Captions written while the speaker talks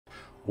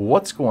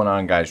What's going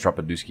on, guys?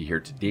 Dropadooski here.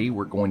 Today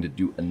we're going to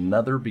do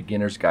another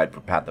beginner's guide for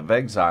Path of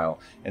Exile,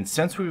 and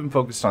since we've been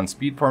focused on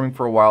speed farming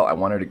for a while, I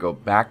wanted to go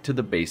back to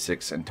the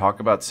basics and talk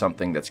about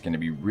something that's going to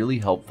be really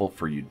helpful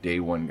for you day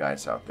one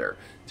guys out there.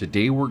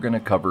 Today we're going to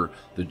cover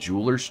the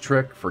jeweler's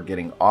trick for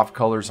getting off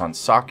colors on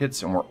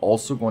sockets, and we're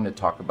also going to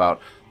talk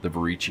about the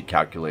Vorici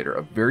calculator,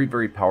 a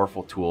very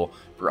powerful tool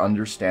for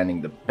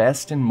understanding the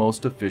best and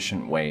most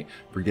efficient way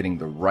for getting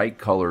the right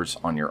colors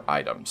on your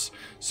items.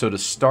 So to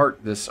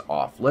start this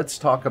off, let's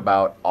talk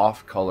about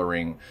off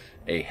coloring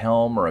a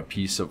helm or a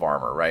piece of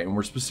armor, right? And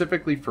we're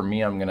specifically, for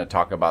me, I'm going to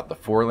talk about the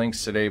 4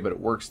 links today, but it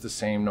works the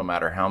same no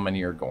matter how many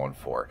you're going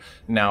for.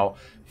 Now,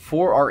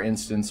 for our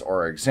instance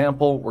or our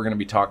example, we're going to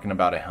be talking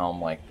about a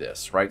helm like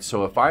this, right?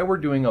 So if I were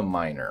doing a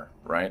miner,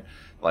 right,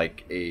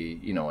 like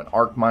an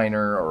arc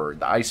miner, or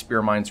the ice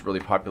spear mine's really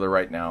popular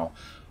right now,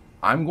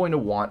 I'm going to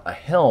want a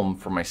helm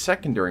for my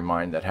secondary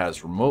mine that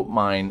has remote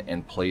mine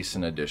and place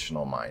an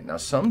additional mine. Now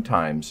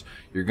sometimes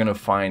you're going to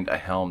find a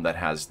helm that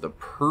has the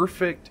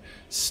perfect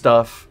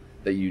stuff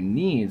that you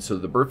need, so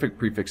the perfect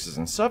prefixes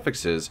and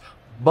suffixes,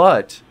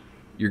 but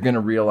you're going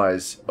to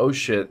realize, oh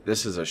shit,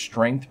 this is a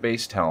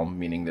strength-based helm,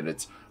 meaning that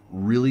it's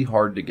really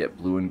hard to get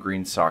blue and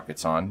green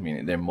sockets on,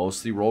 meaning they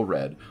mostly roll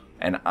red,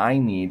 and I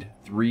need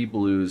 3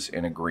 blues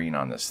and a green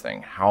on this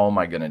thing. How am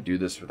I going to do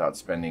this without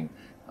spending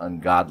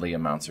ungodly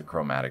amounts of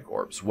chromatic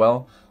orbs?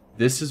 Well,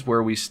 this is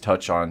where we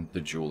touch on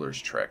the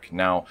jeweler's trick.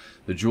 Now,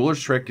 the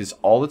jeweler's trick is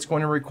all it's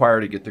going to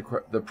require to get the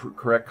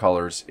correct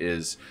colors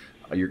is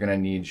you're going to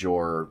need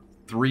your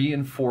 3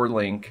 and 4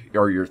 link,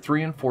 or your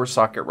 3 and 4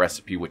 socket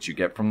recipe, which you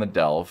get from the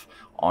delve,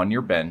 on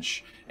your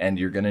bench, and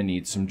you're going to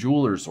need some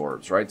jeweler's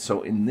orbs, right?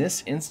 So in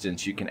this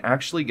instance, you can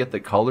actually get the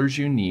colors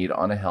you need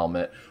on a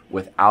helmet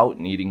without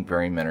needing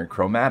very many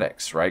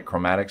chromatics, right?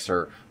 Chromatics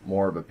are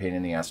more of a pain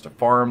in the ass to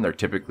farm. They're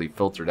typically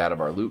filtered out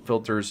of our loot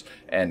filters,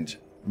 and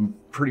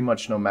pretty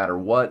much no matter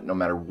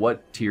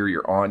what tier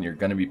you're on, you're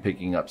going to be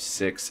picking up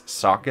 6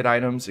 socket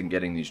items and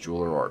getting these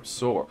jeweler orbs.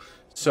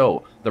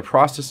 So the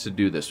process to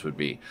do this would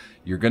be,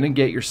 you're going to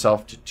get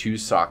yourself to 2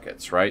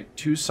 sockets, right?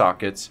 2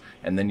 sockets,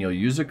 and then you'll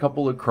use a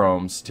couple of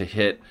chromes to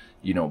hit,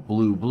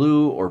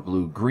 blue or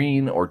blue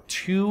green, or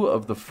 2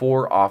 of the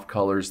 4 off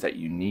colors that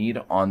you need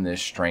on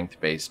this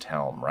strength-based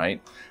helm, right?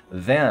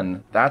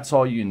 Then that's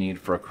all you need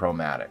for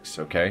chromatics,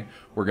 okay?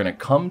 We're going to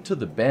come to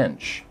the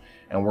bench,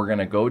 and we're going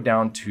to go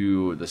down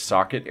to the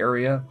socket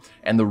area,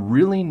 and the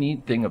really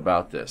neat thing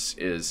about this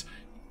is,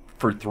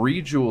 for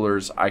 3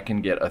 jewelers, I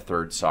can get a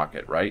 3rd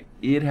socket, right?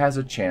 It has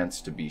a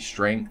chance to be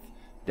strength,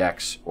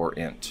 dex, or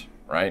int,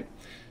 right?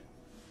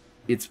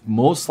 It's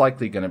most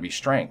likely going to be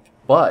strength,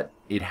 but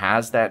it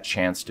has that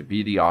chance to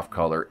be the off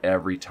color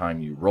every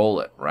time you roll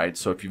it, right?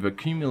 So if you've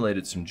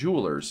accumulated some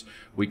jewelers,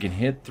 we can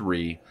hit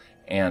 3,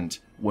 and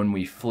when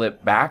we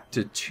flip back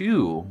to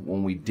 2,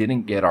 when we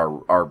didn't get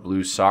our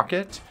blue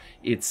socket,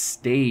 it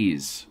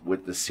stays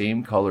with the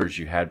same colors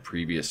you had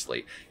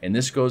previously. And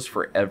this goes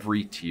for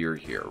every tier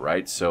here,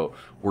 right? So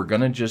we're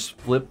gonna just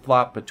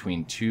flip-flop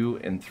between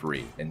 2 and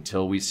 3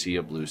 until we see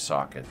a blue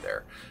socket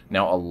there.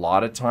 Now, a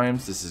lot of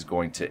times this is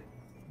going to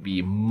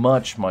be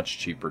much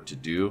cheaper to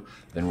do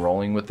than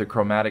rolling with the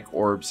chromatic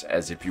orbs,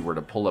 as if you were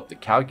to pull up the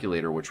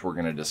calculator, which we're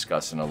going to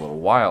discuss in a little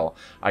while,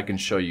 I can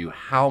show you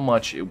how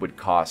much it would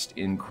cost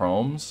in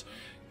chromes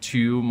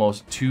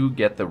to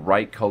get the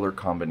right color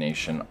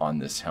combination on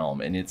this helm,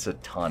 and it's a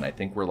ton. I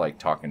think we're like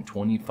talking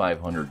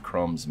 2,500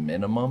 chromes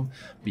minimum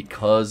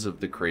because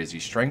of the crazy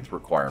strength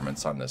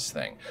requirements on this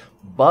thing.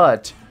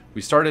 But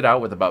we started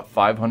out with about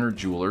 500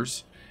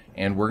 jewelers,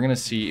 and we're gonna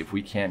see if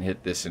we can't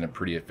hit this in a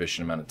pretty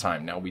efficient amount of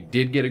time. Now, we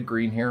did get a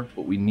green here,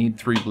 but we need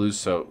 3 blues,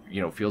 so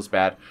feels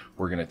bad.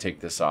 We're gonna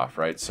take this off,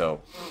 right?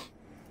 So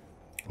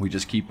we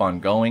just keep on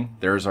going.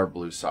 There's our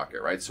blue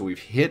socket, right? So we've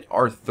hit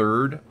our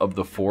 3rd of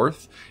the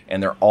 4th,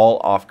 and they're all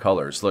off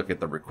colors. Look at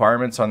the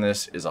requirements on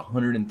this is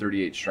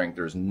 138 strength.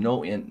 There's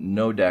no int,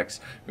 no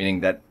dex, meaning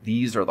that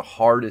these are the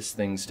hardest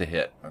things to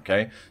hit,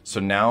 okay? So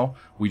now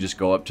we just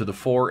go up to the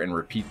 4 and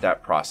repeat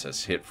that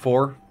process. Hit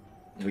 4,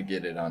 we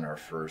get it on our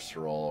first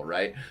roll,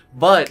 right?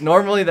 But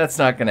normally that's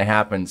not going to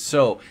happen.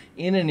 So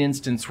in an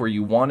instance where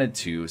you wanted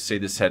to, say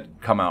this had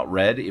come out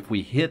red, if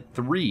we hit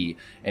 3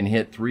 and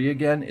hit 3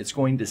 again, it's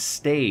going to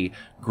stay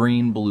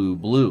green, blue,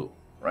 blue,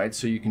 right?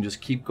 So you can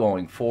just keep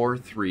going 4,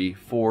 3,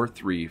 4,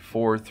 3,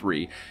 4,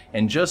 3.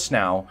 And just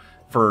now,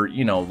 for,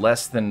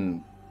 less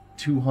than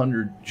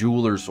 200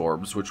 jeweler's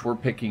orbs, which we're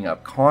picking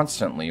up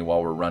constantly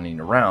while we're running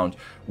around,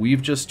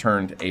 we've just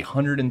turned a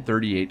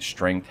 138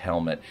 strength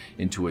helmet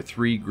into a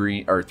 3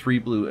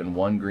 blue and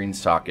 1 green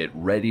socket,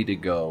 ready to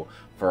go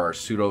for our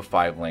pseudo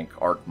 5 link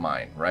arc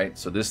mine, right?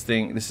 So this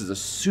is a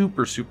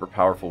super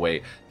powerful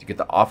way to get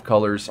the off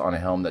colors on a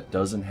helm that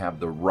doesn't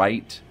have the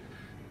right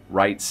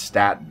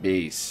stat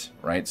base,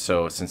 right?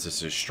 So since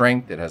this is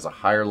strength, it has a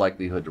higher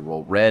likelihood to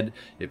roll red.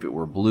 If it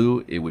were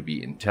blue, it would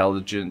be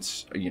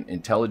intelligence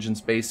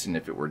based, and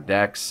if it were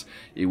dex,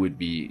 it would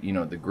be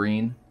the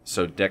green.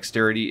 So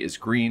dexterity is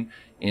green,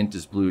 int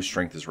is blue,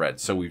 strength is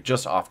red. So we've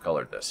just off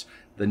colored this.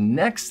 The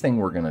next thing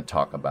we're going to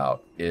talk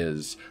about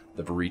is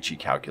the Vorici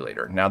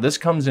calculator. Now this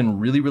comes in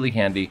really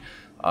handy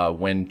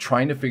when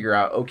trying to figure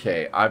out,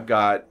 okay, I've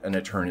got an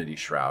Eternity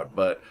Shroud,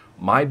 but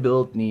my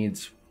build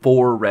needs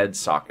 4 red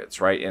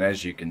sockets, right? And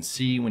as you can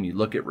see, when you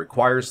look at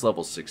requires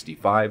level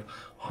 65,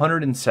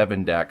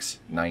 107 dex,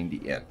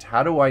 90 int.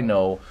 How do I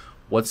know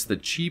what's the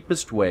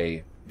cheapest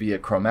way via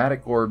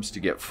chromatic orbs to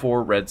get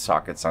 4 red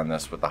sockets on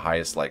this with the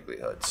highest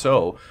likelihood?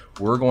 So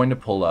we're going to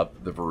pull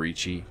up the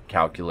Vorici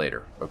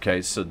calculator.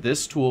 Okay, so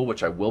this tool,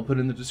 which I will put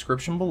in the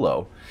description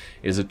below,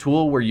 is a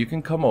tool where you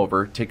can come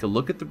over, take a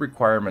look at the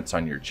requirements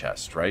on your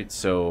chest, right?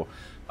 So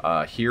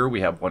here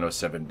we have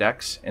 107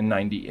 dex and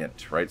 90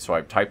 int, right? So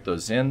I've typed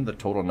those in. The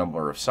total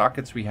number of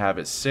sockets we have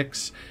is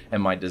 6,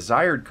 and my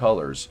desired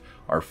colors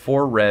are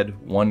 4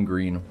 red, 1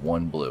 green,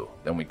 1 blue.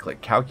 Then we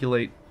click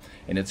calculate,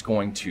 and it's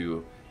going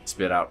to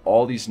spit out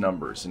all these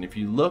numbers. And if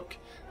you look,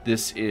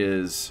 this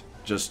is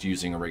just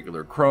using a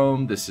regular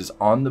Chrome. This is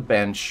on the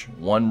bench,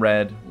 1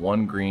 red,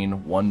 1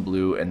 green, 1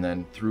 blue, and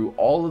then through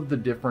all of the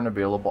different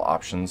available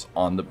options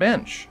on the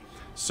bench.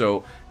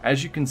 So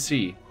as you can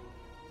see,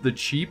 the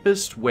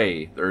cheapest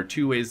way, there are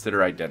 2 ways that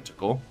are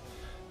identical.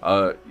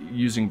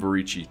 Using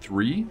Vorici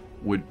 3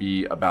 would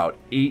be about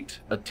 8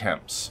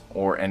 attempts,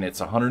 and it's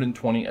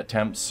 120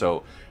 attempts,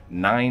 so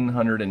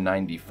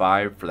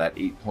 995 for that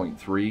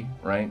 8.3,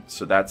 right?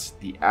 So that's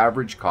the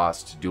average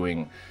cost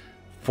doing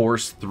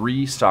force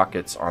 3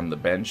 sockets on the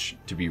bench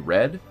to be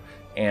red.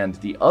 And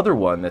the other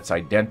one that's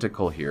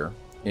identical here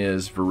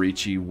is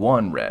Vorici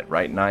 1 red,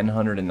 right?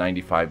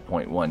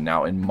 995.1.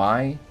 Now in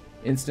my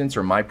instance,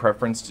 or my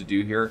preference to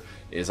do here,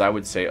 is I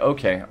would say,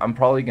 okay, I'm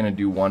probably going to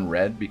do 1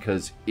 red,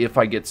 because if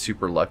I get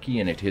super lucky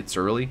and it hits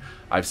early,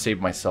 I've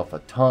saved myself a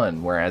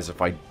ton. Whereas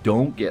if I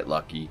don't get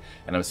lucky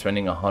and I'm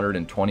spending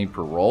 120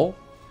 per roll,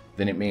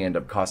 then it may end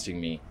up costing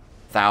me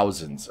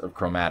thousands of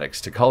chromatics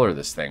to color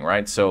this thing,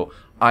 right? So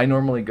I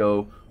normally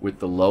go with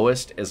the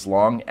lowest as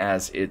long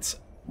as it's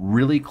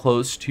really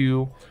close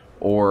to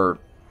or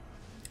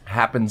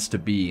happens to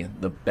be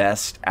the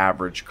best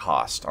average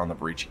cost on the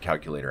Vorici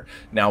calculator.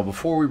 Now,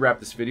 before we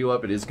wrap this video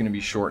up, it is going to be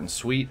short and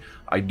sweet.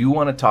 I do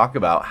want to talk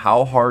about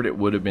how hard it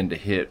would have been to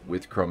hit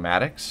with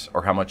chromatics,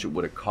 or how much it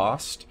would have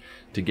cost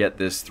to get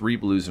this 3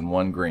 blues and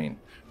 1 green,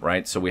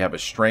 right? So we have a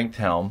strength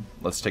helm.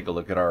 Let's take a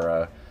look at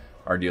our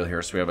deal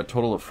here. So we have a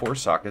total of 4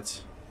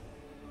 sockets.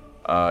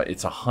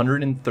 It's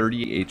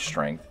 138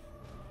 strength,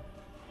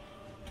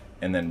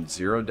 and then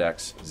 0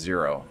 dex,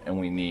 0, and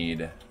we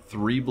need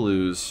 3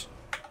 blues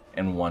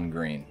and 1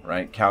 green,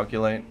 right?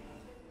 Calculate.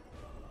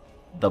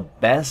 The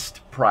best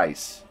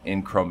price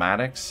in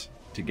chromatics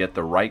to get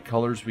the right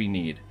colors we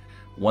need,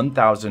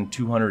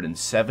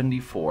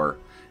 1,274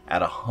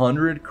 at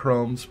 100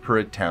 chromes per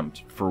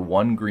attempt for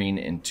 1 green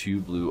and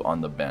 2 blue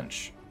on the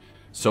bench.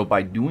 So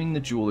by doing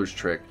the jeweler's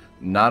trick,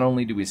 not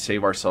only do we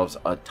save ourselves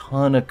a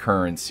ton of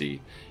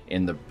currency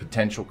in the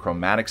potential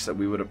chromatics that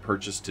we would have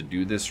purchased to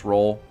do this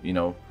roll, you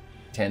know,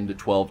 10 to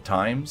 12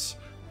 times,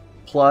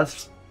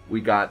 plus we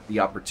got the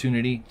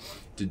opportunity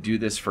to do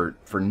this for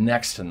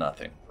next to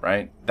nothing,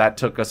 right? That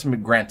took us, I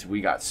mean, granted,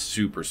 we got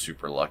super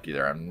lucky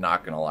there. I'm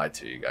not going to lie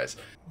to you guys.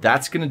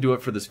 That's going to do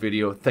it for this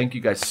video. Thank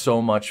you guys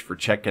so much for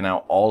checking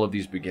out all of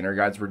these beginner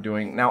guides we're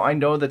doing. Now, I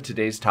know that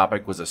today's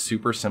topic was a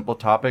super simple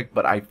topic,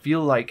 but I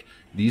feel like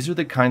these are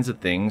the kinds of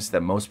things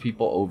that most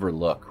people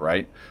overlook,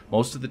 right?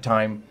 Most of the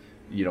time,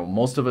 you know,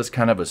 most of us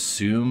kind of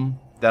assume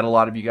that a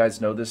lot of you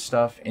guys know this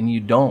stuff, and you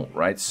don't,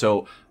 right?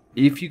 So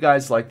if you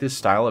guys like this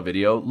style of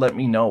video, let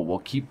me know. We'll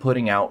keep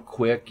putting out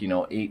quick, you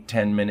know,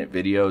 8-10 minute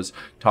videos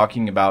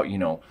talking about, you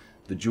know,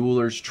 the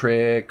jeweler's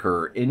trick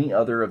or any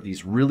other of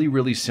these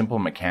really simple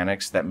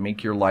mechanics that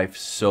make your life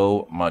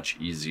so much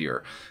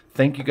easier.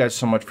 Thank you guys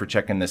so much for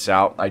checking this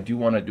out. I do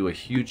want to do a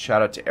huge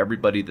shout out to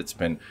everybody that's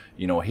been,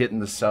 you know, hitting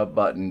the sub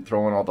button,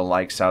 throwing all the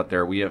likes out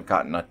there. We have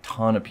gotten a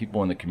ton of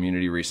people in the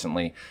community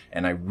recently,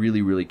 and I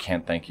really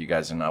can't thank you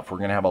guys enough. We're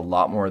going to have a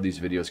lot more of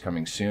these videos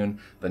coming soon.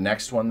 The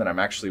next one that I'm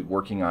actually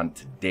working on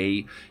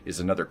today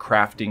is another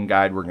crafting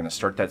guide. We're going to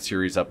start that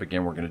series up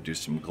again. We're going to do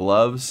some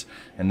gloves,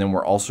 and then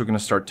we're also going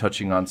to start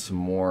touching on some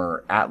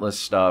more Atlas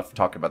stuff,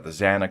 talk about the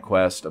Xana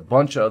quest. A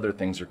bunch of other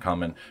things are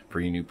coming for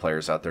you new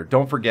players out there.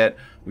 Don't forget,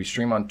 we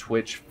stream on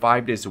Twitch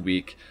 5 days a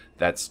week.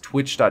 That's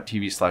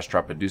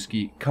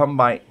twitch.tv/Dropaduski. Come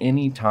by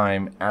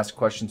anytime, ask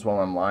questions while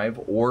I'm live,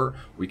 or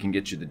we can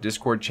get you the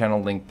Discord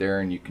channel link there,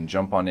 and you can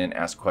jump on in,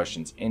 ask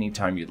questions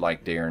anytime you'd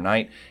like, day or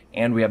night.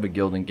 And we have a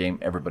guilding game.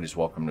 Everybody's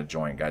welcome to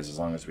join, guys, as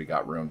long as we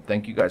got room.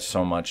 Thank you guys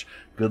so much.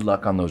 Good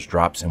luck on those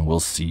drops, and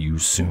we'll see you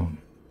soon.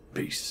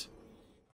 Peace.